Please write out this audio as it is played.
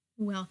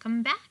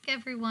Welcome back,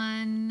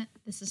 everyone.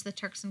 This is the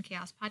Turks and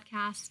Chaos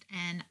podcast,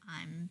 and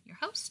I'm your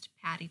host,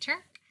 Patty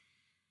Turk.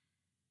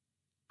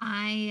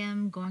 I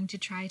am going to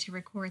try to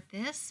record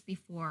this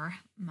before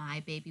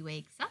my baby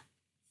wakes up.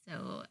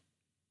 So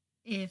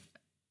if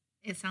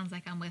it sounds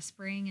like I'm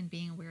whispering and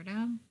being a weirdo,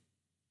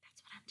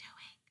 that's what I'm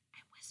doing.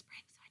 I'm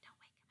whispering so I don't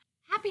wake him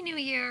up. Happy New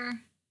Year.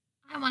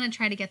 I want to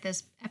try to get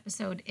this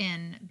episode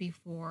in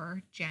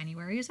before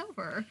January is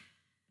over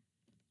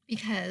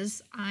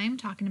because I'm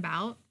talking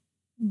about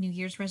New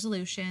Year's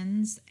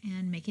resolutions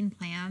and making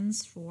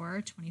plans for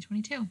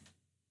 2022.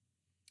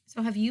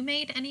 So, have you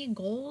made any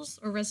goals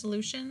or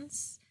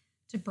resolutions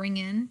to bring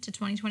in to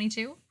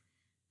 2022?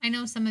 I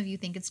know some of you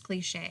think it's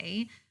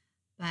cliche,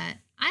 but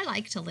I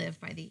like to live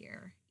by the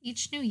year.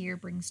 Each new year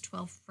brings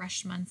 12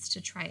 fresh months to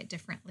try it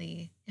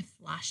differently if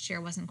last year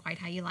wasn't quite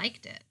how you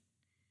liked it.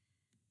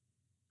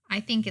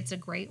 I think it's a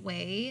great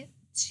way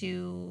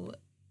to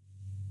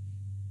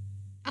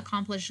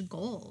accomplish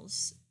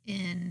goals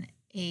in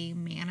a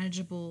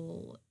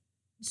manageable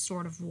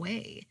sort of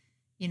way.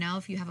 You know,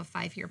 if you have a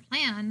 5-year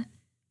plan,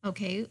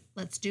 okay,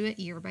 let's do it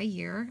year by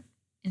year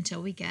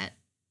until we get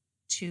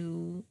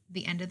to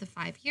the end of the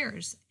 5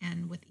 years.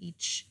 And with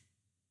each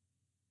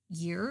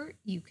year,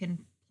 you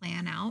can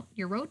plan out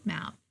your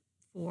roadmap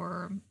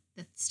for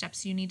the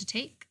steps you need to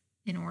take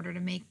in order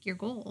to make your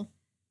goal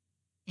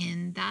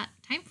in that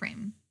time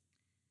frame.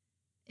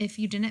 If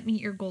you didn't meet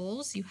your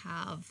goals, you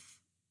have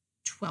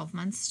 12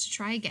 months to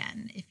try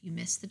again. If you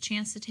miss the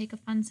chance to take a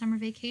fun summer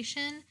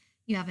vacation,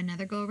 you have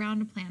another go around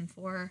to plan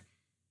for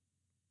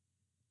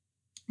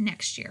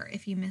next year.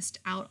 If you missed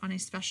out on a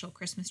special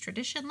Christmas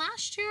tradition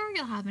last year,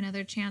 you'll have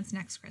another chance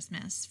next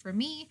Christmas. For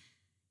me,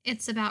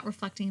 it's about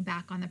reflecting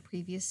back on the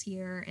previous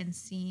year and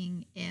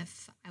seeing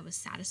if I was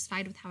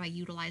satisfied with how I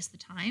utilized the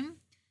time.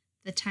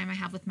 The time I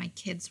have with my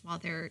kids while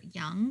they're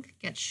young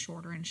gets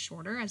shorter and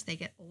shorter as they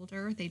get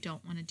older. They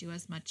don't want to do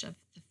as much of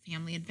the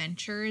family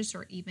adventures,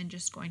 or even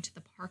just going to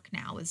the park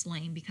now is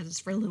lame because it's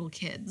for little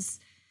kids.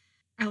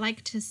 I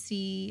like to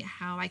see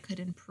how I could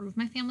improve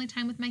my family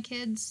time with my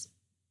kids.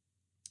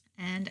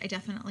 And I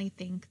definitely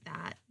think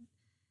that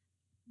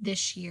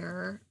this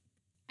year,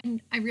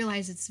 I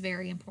realize it's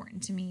very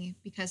important to me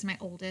because my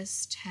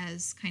oldest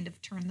has kind of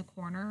turned the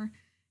corner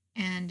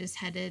and is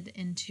headed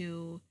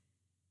into,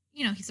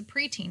 he's a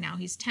preteen now.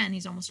 He's 10,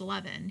 he's almost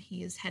 11.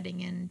 He is heading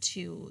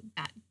into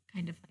that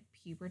kind of like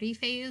puberty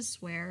phase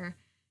where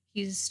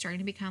he's starting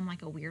to become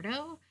like a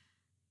weirdo.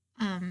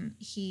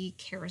 He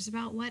cares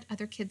about what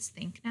other kids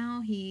think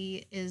now.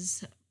 He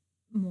is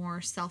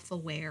more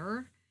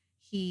self-aware.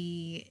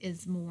 He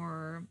is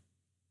more,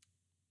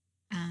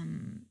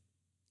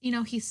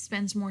 he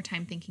spends more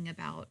time thinking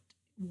about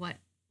what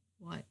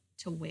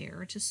to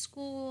wear to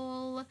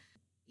school.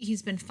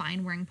 He's been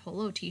fine wearing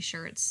polo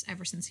t-shirts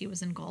ever since he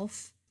was in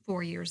golf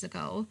 4 years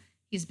ago.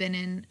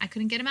 I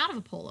couldn't get him out of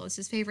a polo. It's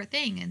his favorite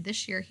thing. And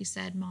this year he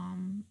said,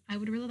 Mom, I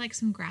would really like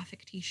some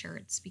graphic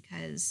t-shirts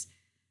because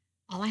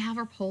all I have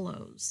are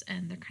polos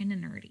and they're kind of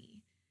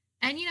nerdy.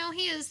 And,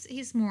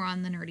 he's more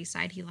on the nerdy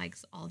side. He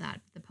likes all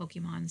that, the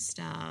Pokemon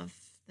stuff,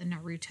 the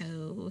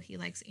Naruto. He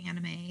likes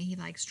anime. He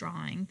likes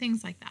drawing,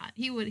 things like that.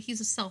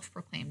 He's a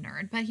self-proclaimed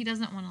nerd, but he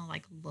doesn't want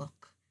to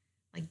look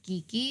like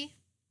geeky,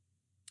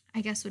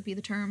 I guess would be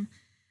the term.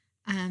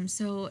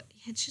 So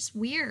it's just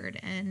weird.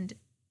 And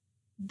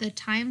the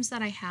times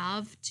that I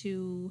have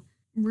to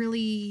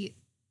really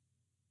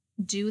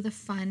do the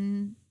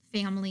fun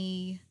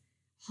family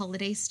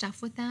holiday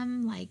stuff with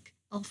them, like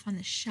Elf on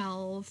the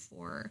Shelf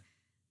or,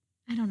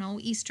 I don't know,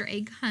 Easter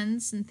egg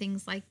hunts and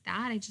things like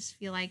that, I just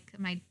feel like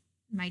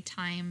my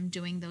time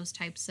doing those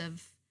types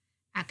of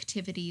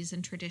activities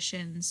and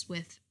traditions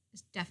with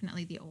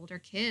definitely the older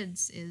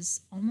kids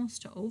is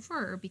almost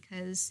over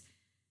because,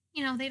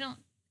 they don't.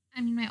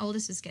 I mean, my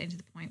oldest is getting to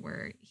the point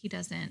where he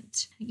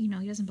doesn't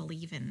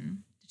believe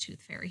in the tooth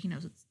fairy. He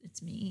knows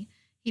it's me.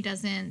 He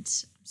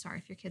doesn't. I'm sorry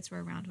if your kids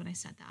were around when I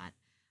said that.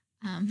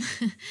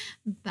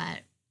 But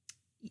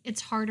it's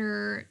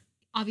harder.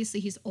 Obviously,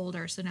 he's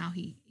older, so now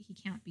he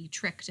can't be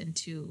tricked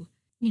into,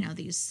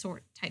 these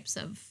types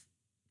of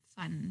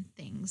fun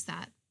things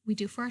that we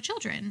do for our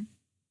children.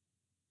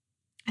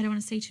 I don't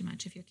want to say too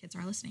much if your kids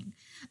are listening.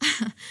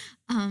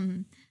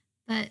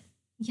 But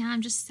yeah,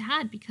 I'm just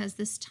sad because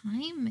this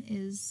time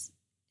is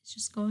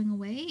just going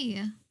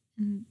away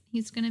and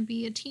he's going to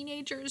be a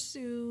teenager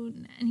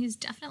soon and he's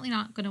definitely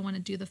not going to want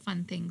to do the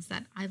fun things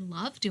that I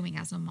love doing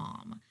as a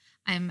mom.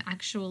 I'm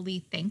actually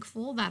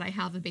thankful that I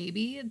have a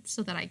baby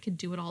so that I could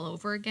do it all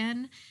over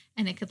again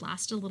and it could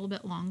last a little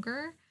bit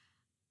longer.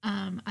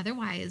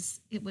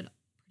 Otherwise, it would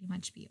pretty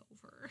much be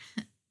over.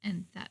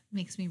 And that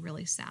makes me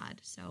really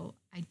sad. So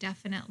I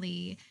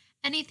definitely,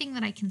 anything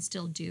that I can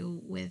still do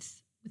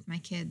with my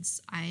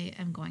kids, I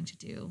am going to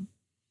do.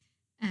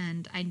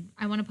 And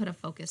I want to put a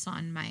focus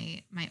on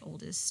my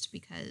oldest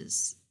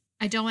because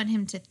I don't want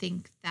him to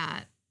think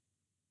that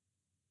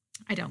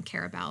I don't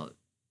care about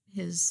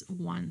his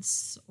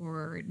wants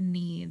or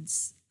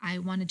needs. I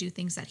want to do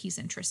things that he's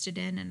interested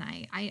in. And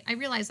I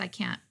realize I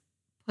can't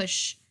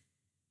push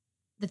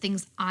the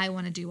things I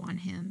want to do on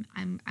him.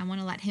 I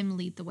want to let him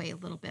lead the way a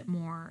little bit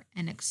more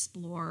and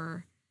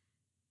explore,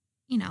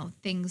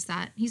 things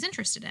that he's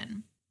interested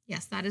in.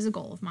 Yes, that is a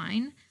goal of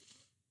mine.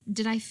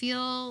 Did I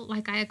feel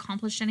like I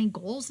accomplished any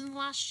goals in the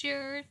last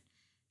year?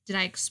 Did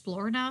I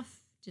explore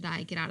enough? Did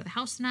I get out of the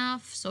house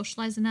enough,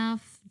 socialize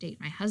enough,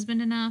 date my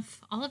husband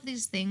enough? All of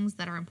these things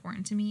that are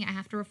important to me, I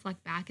have to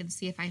reflect back and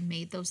see if I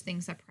made those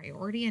things a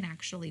priority and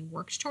actually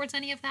worked towards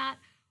any of that,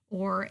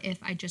 or if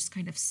I just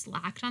kind of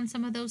slacked on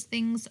some of those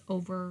things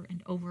over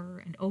and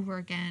over and over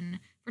again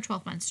for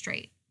 12 months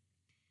straight.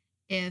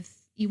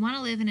 If you want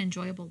to live an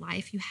enjoyable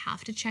life, you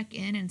have to check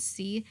in and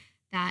see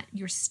that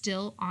you're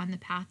still on the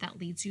path that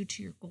leads you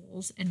to your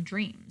goals and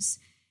dreams.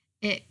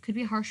 It could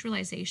be a harsh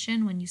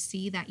realization when you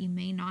see that you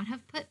may not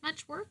have put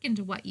much work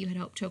into what you had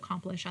hoped to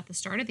accomplish at the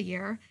start of the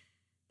year,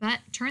 but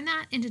turn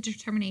that into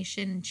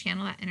determination and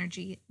channel that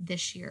energy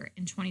this year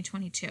in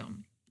 2022.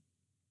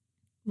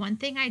 One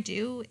thing I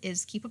do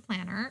is keep a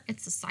planner.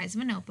 It's the size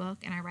of a notebook,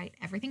 and I write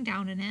everything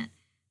down in it,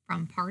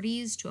 from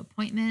parties to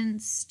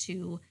appointments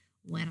to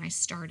when I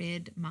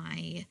started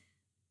my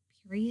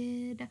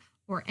period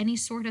or any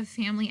sort of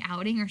family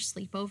outing or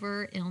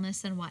sleepover,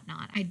 illness, and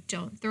whatnot. I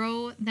don't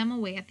throw them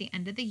away at the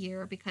end of the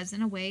year because,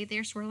 in a way,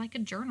 they're sort of like a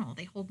journal.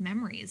 They hold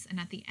memories. And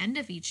at the end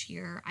of each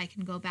year, I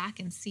can go back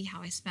and see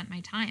how I spent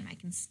my time. I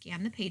can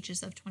scan the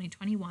pages of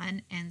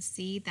 2021 and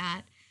see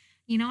that,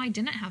 I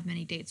didn't have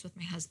many dates with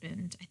my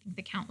husband. I think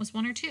the count was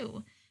one or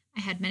two.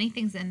 I had many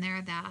things in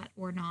there that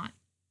were not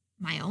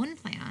my own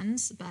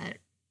plans, but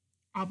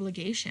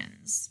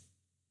obligations,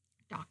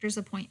 doctor's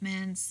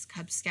appointments,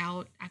 Cub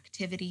Scout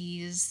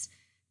activities,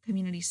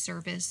 community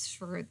service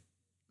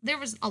there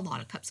was a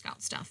lot of Cub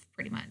Scout stuff,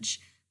 pretty much.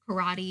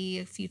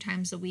 Karate a few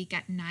times a week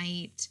at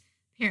night,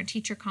 parent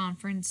teacher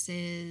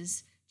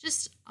conferences,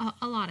 just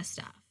a lot of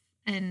stuff.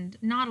 And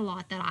not a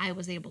lot that I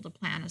was able to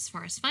plan as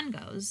far as fun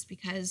goes,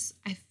 because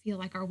I feel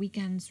like our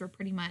weekends were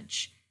pretty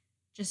much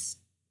just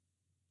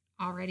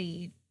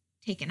already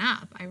taken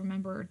up. I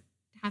remember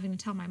having to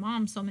tell my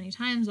mom so many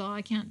times, "Oh,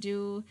 I can't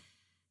do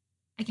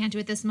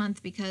it this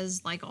month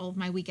because like all of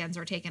my weekends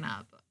are taken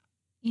up."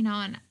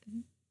 And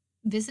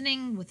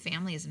visiting with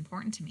family is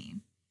important to me.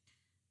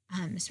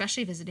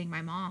 Especially visiting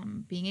my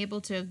mom, being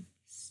able to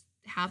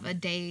have a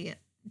day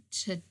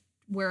to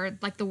where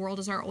like the world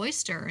is our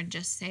oyster and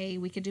just say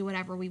we could do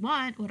whatever we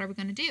want. What are we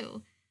going to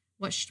do?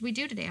 What should we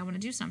do today? I want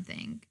to do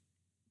something.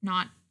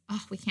 Not,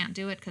 oh, we can't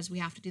do it because we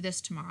have to do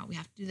this tomorrow. We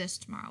have to do this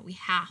tomorrow. We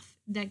have,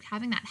 like,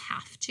 having that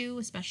have to,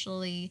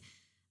 especially,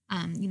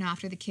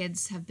 after the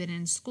kids have been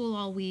in school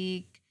all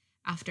week,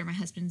 after my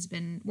husband's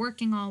been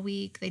working all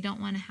week, they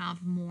don't want to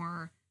have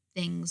more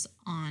things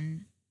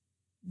on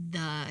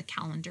the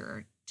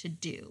calendar to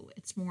do.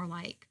 It's more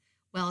like,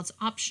 well, it's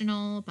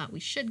optional, but we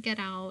should get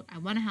out. I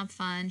want to have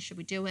fun. Should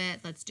we do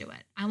it? Let's do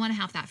it. I want to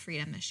have that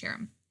freedom this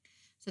year.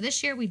 So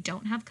this year we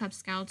don't have Cub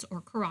Scouts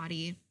or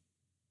karate.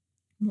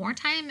 More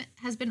time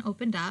has been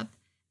opened up,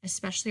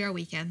 especially our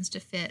weekends, to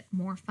fit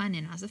more fun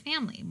in as a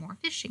family. More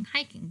fishing,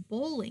 hiking,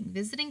 bowling,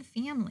 visiting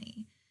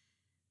family.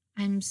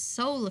 I'm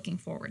so looking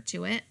forward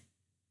to it.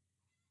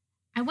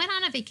 I went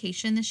on a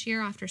vacation this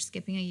year after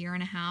skipping a year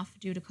and a half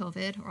due to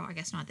COVID, or I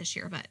guess not this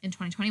year, but in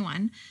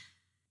 2021.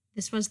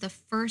 This was the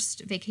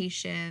first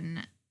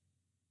vacation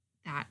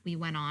that we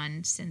went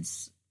on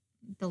since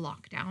the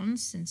lockdown,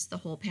 since the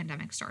whole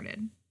pandemic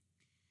started.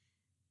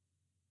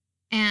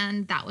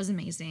 And that was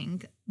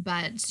amazing.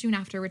 But soon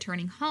after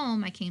returning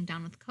home, I came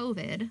down with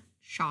COVID,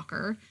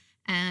 shocker,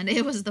 and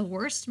it was the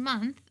worst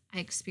month I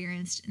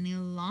experienced in a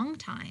long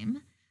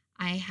time.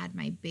 I had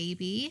my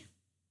baby,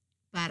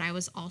 but I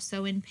was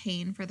also in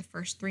pain for the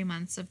first 3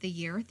 months of the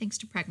year thanks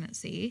to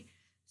pregnancy.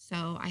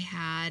 So I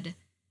had,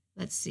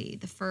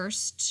 the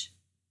first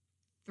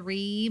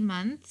 3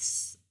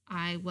 months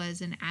I was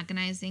in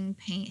agonizing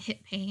pain,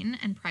 hip pain,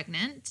 and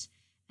pregnant.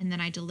 And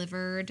then I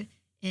delivered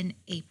in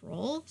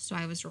April. So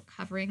I was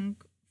recovering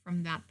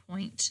from that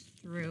point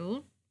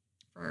through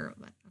for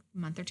a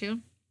month or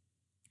two.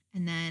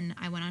 And then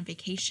I went on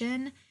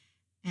vacation,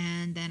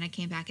 and then I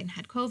came back and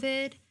had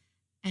COVID.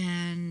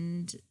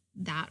 And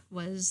that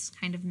was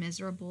kind of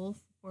miserable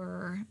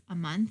for a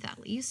month at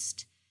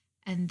least.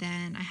 And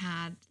then I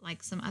had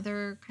like some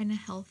other kind of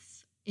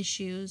health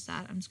issues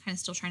that I'm kind of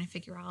still trying to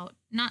figure out.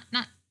 Not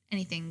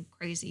anything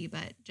crazy,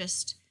 but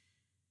just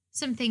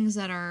some things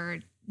that are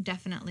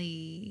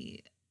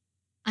definitely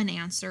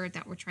unanswered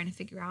that we're trying to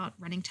figure out,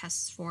 running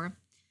tests for.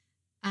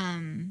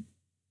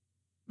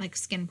 Like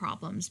skin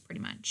problems pretty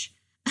much.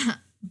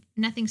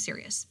 Nothing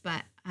serious,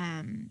 but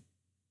and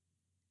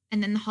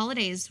then the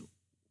holidays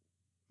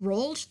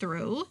rolled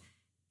through,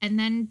 and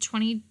then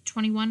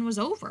 2021 was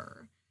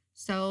over.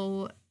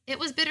 So it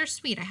was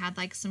bittersweet. I had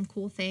like some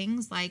cool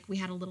things, like we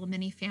had a little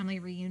mini family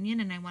reunion,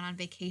 and I went on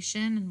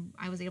vacation, and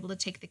I was able to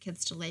take the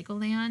kids to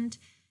Legoland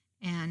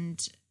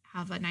and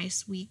have a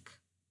nice week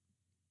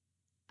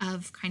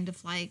of kind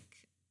of like,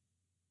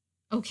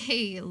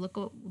 okay, look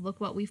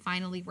what we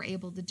finally were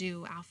able to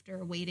do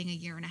after waiting a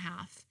year and a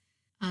half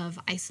of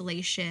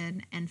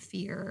isolation and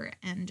fear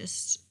and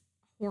just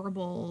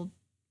horrible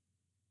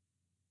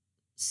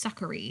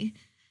suckery.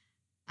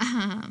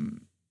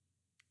 Um,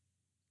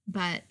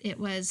 but it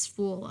was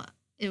full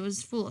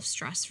of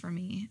stress for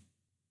me.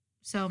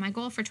 So my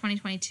goal for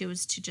 2022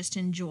 is to just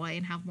enjoy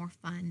and have more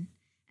fun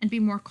and be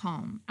more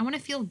calm. I want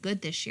to feel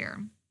good this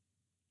year.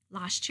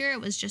 Last year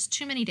it was just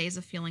too many days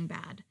of feeling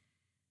bad,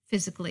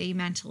 physically,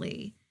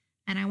 mentally,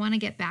 and I want to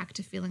get back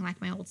to feeling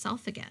like my old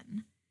self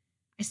again.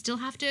 I still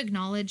have to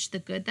acknowledge the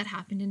good that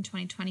happened in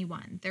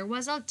 2021. There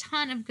was a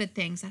ton of good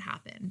things that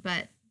happened,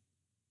 but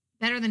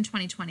better than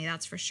 2020,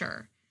 that's for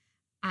sure.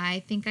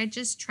 I think I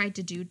just tried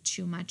to do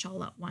too much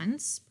all at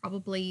once,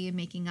 probably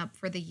making up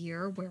for the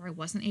year where I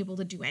wasn't able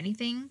to do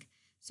anything.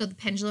 So the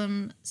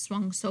pendulum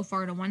swung so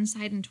far to one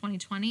side in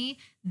 2020,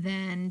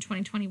 then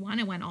 2021,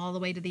 it went all the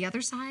way to the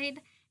other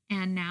side.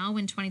 And now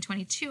in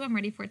 2022, I'm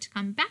ready for it to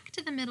come back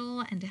to the middle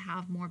and to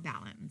have more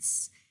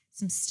balance,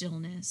 some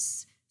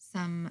stillness,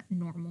 some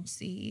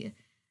normalcy.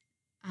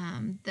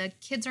 The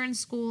kids are in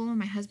school,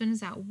 my husband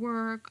is at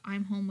work,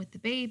 I'm home with the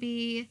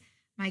baby.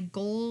 My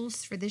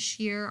goals for this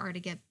year are to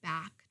get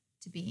back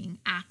to being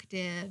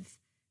active,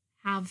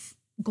 have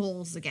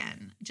goals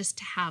again, just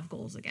to have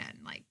goals again,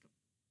 like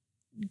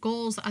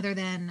goals other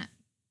than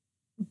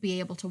be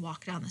able to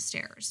walk down the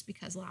stairs,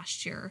 because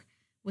last year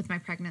with my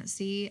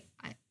pregnancy,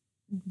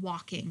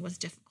 walking was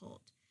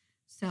difficult.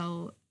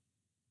 So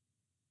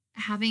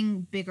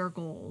having bigger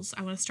goals,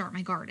 I want to start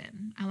my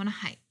garden. I want to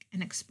hike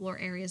and explore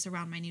areas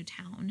around my new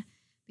town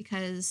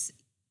because,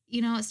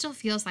 it still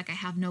feels like I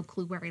have no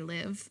clue where I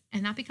live.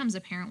 And that becomes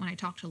apparent when I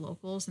talk to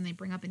locals and they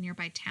bring up a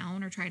nearby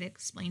town or try to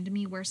explain to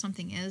me where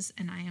something is,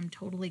 and I am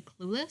totally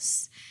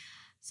clueless.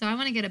 So I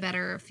want to get a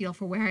better feel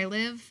for where I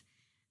live.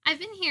 I've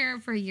been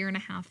here for a year and a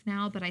half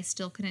now, but I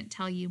still couldn't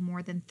tell you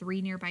more than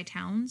 3 nearby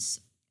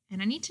towns.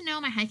 And I need to know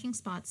my hiking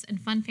spots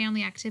and fun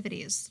family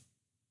activities.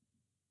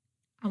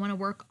 I want to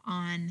work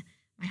on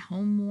my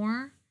home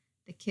more.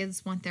 The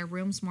kids want their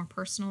rooms more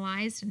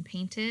personalized and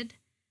painted.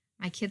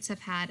 My kids have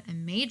had a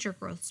major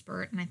growth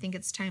spurt, and I think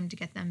it's time to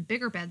get them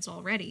bigger beds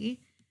already.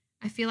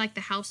 I feel like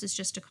the house is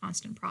just a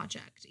constant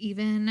project.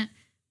 Even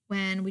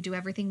when we do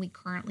everything we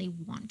currently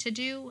want to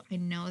do, I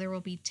know there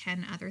will be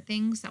 10 other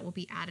things that will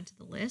be added to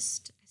the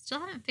list. I still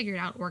haven't figured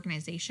out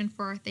organization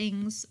for our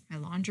things, my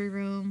laundry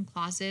room,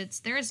 closets.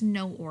 There is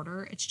no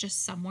order. It's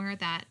just somewhere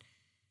that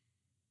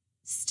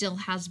still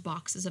has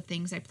boxes of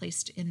things I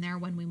placed in there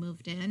when we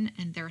moved in,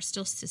 and there are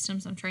still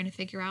systems I'm trying to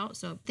figure out.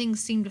 So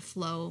things seem to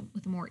flow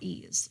with more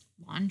ease.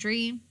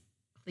 Laundry,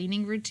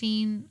 cleaning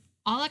routine,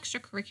 all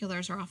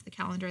extracurriculars are off the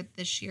calendar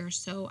this year,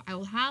 so I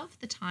will have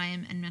the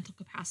time and mental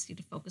capacity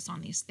to focus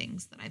on these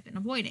things that I've been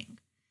avoiding.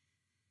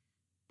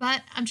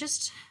 But I'm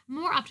just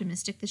more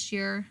optimistic this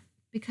year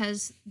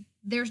because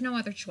there's no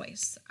other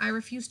choice. I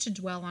refuse to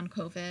dwell on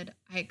COVID.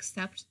 I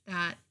accept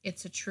that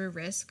it's a true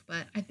risk,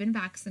 but I've been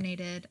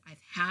vaccinated.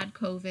 I've had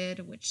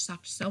COVID, which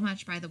sucked so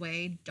much, by the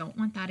way. Don't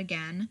want that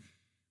again.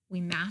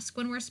 We mask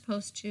when we're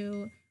supposed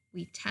to.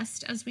 We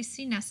test as we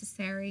see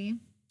necessary.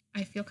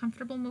 I feel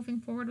comfortable moving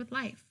forward with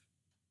life.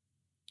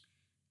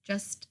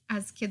 Just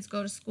as kids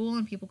go to school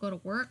and people go to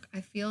work,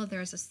 I feel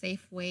there's a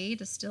safe way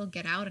to still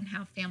get out and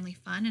have family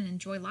fun and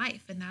enjoy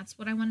life. And that's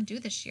what I want to do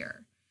this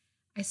year.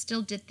 I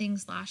still did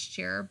things last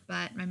year,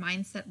 but my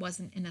mindset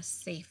wasn't in a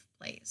safe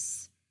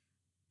place.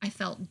 I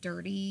felt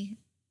dirty,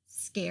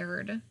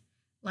 scared,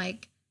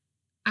 like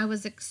I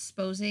was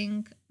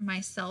exposing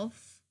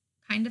myself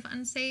kind of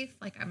unsafe.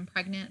 Like I'm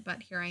pregnant,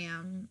 but here I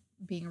am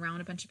being around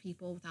a bunch of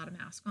people without a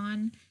mask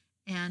on.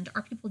 And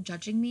are people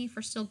judging me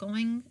for still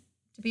going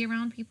to be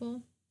around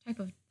people?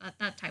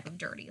 That type of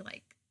dirty,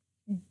 like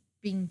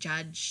being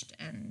judged,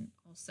 and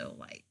also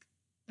like,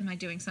 am I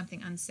doing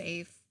something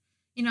unsafe?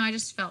 I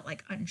just felt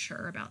like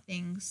unsure about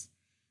things.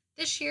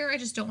 This year, I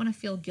just don't want to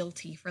feel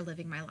guilty for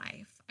living my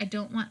life. I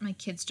don't want my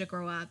kids to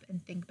grow up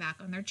and think back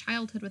on their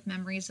childhood with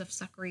memories of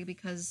suckery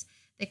because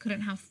they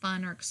couldn't have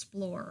fun or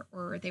explore,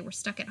 or they were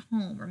stuck at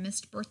home or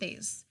missed birthday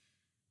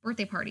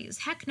parties.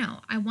 Heck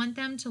no. I want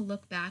them to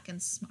look back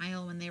and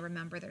smile when they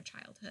remember their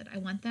childhood. I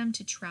want them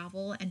to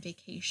travel and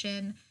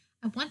vacation.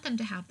 I want them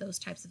to have those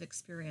types of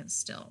experience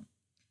still.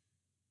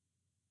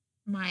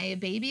 My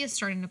baby is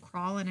starting to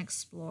crawl and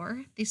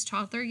explore. These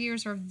toddler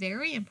years are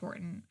very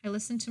important. I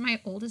listen to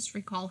my oldest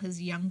recall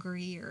his younger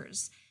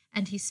years,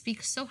 and he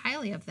speaks so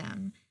highly of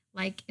them,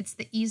 like it's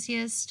the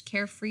easiest,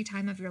 carefree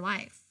time of your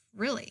life.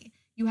 Really,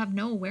 you have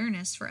no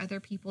awareness for other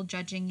people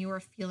judging you or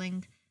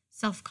feeling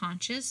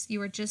self-conscious.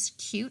 You are just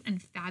cute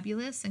and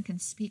fabulous and can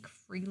speak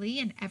freely,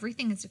 and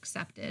everything is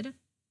accepted.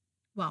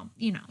 Well,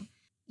 young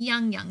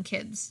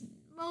kids,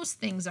 most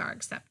things are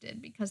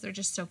accepted because they're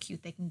just so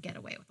cute they can get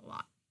away with a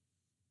lot.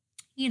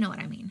 You know what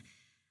I mean.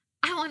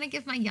 I want to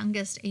give my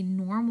youngest a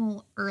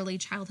normal early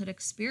childhood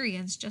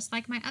experience just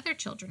like my other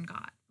children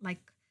got. Like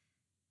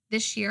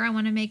this year, I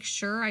want to make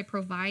sure I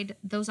provide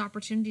those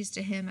opportunities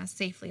to him as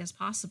safely as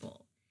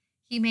possible.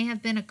 He may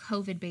have been a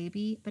COVID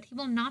baby, but he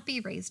will not be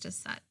raised as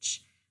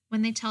such.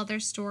 When they tell their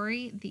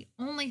story, the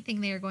only thing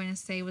they are going to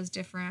say was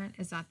different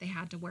is that they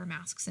had to wear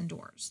masks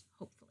indoors,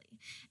 hopefully,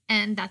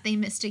 and that they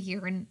missed a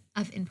year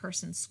of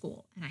in-person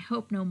school. And I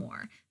hope no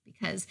more,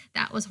 because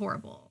that was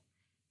horrible.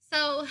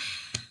 So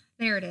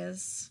there it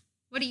is.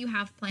 What do you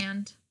have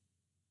planned?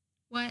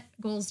 What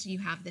goals do you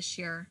have this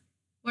year?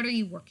 What are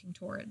you working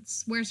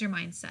towards? Where's your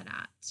mindset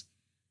at?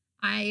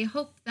 I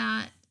hope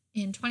that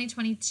in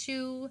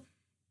 2022,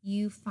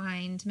 you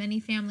find many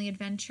family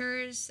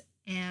adventures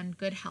and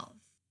good health.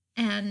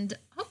 And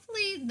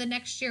hopefully the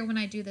next year when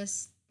I do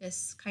this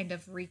kind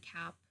of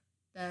recap,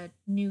 the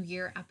new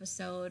year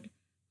episode,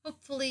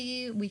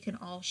 hopefully we can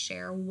all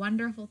share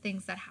wonderful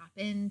things that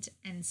happened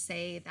and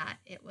say that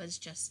it was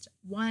just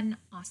one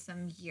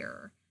awesome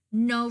year.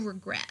 No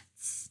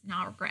regrets.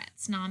 No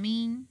regrets. Know what I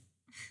mean?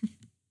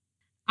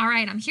 All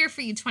right, I'm here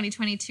for you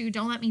 2022.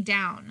 Don't let me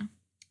down.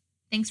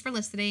 Thanks for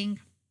listening.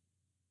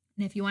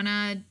 And if you want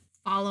to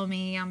follow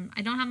me,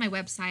 I don't have my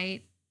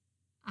website.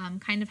 I'm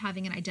kind of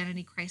having an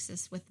identity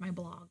crisis with my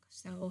blog.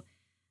 So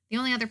the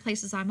only other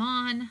places I'm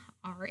on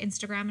are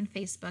Instagram and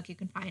Facebook. You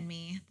can find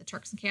me, the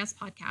Turks and Chaos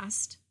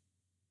Podcast.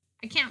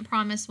 I can't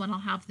promise when I'll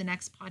have the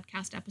next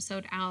podcast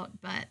episode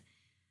out, but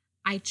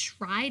I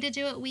try to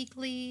do it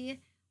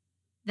weekly.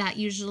 That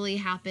usually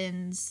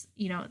happens,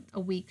 a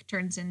week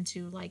turns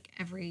into like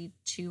every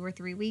 2 or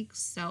 3 weeks.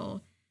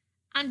 So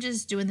I'm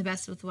just doing the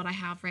best with what I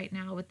have right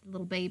now with the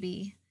little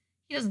baby.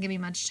 He doesn't give me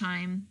much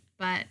time,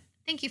 but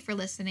thank you for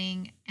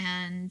listening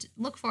and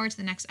look forward to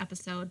the next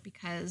episode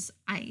because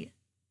I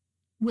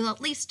will at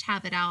least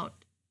have it out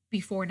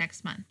before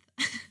next month.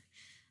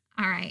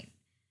 All right.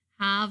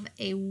 Have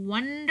a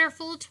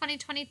wonderful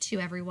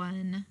 2022,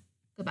 everyone.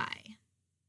 Goodbye.